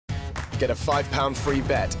Get a £5 free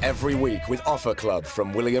bet every week with Offer Club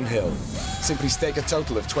from William Hill. Simply stake a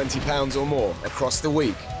total of £20 or more across the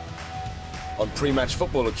week on pre-match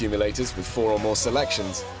football accumulators with 4 or more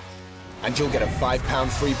selections, and you'll get a £5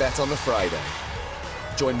 free bet on the Friday.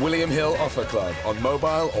 Join William Hill Offer Club on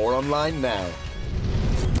mobile or online now.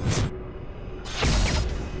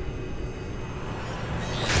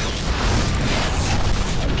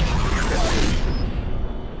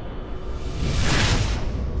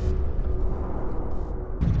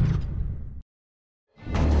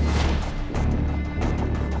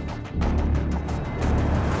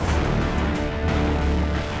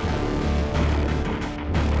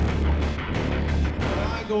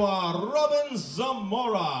 Robin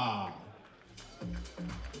Zamora.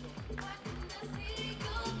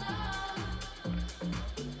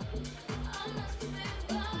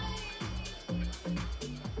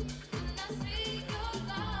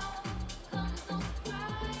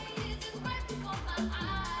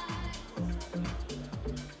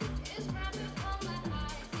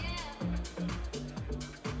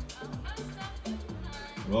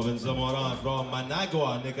 Robin Zamora from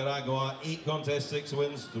Managua, Nicaragua, 8 contests, 6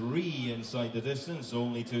 wins, 3 inside the distance,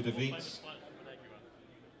 only 2 defeats.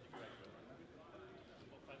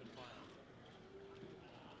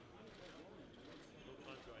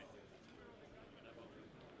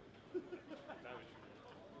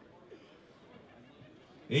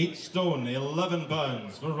 £8 stone, 11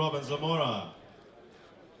 pounds for Robin Zamora.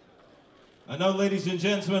 And now, ladies and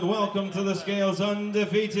gentlemen, welcome to the scales,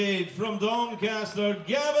 undefeated from Doncaster,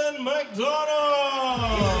 Gavin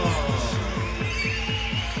McDONNELL!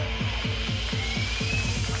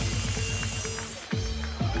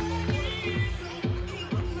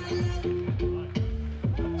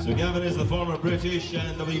 So Gavin is the former British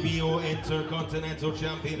and WBO Intercontinental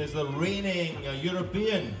Champion, is the reigning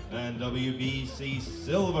European and WBC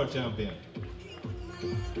Silver Champion.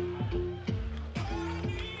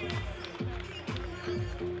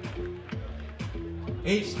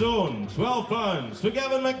 £8 stone, 12 pounds for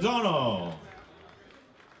Gavin McDONNELL.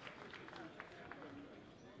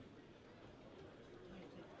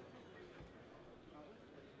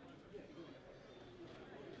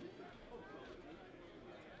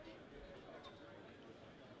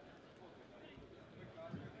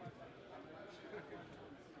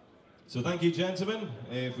 So thank you, gentlemen.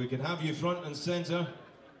 If we can have you front and centre.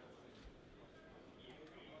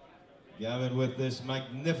 Gavin with this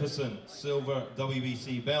magnificent silver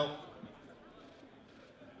WBC belt.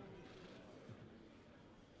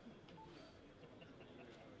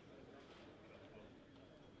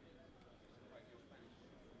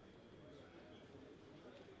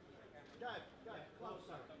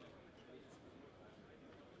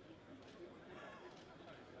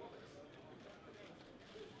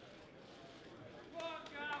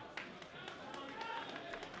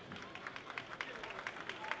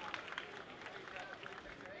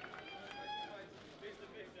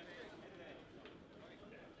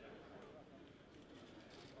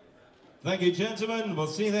 Thank you, gentlemen. We'll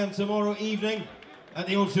see them tomorrow evening at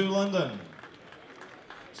the O2 London.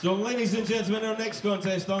 So, ladies and gentlemen, our next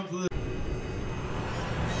contest on to the...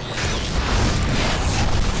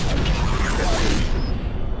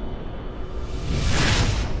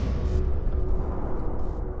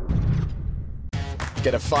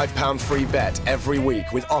 Get a £5 free bet every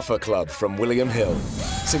week with Offer Club from William Hill.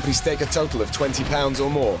 Simply stake a total of £20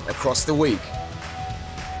 or more across the week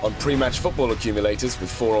on pre-match football accumulators with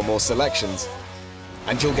 4 or more selections,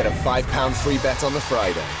 and you'll get a £5 free bet on the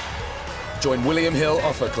Friday. Join William Hill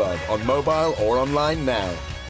Offer Club on mobile or online now.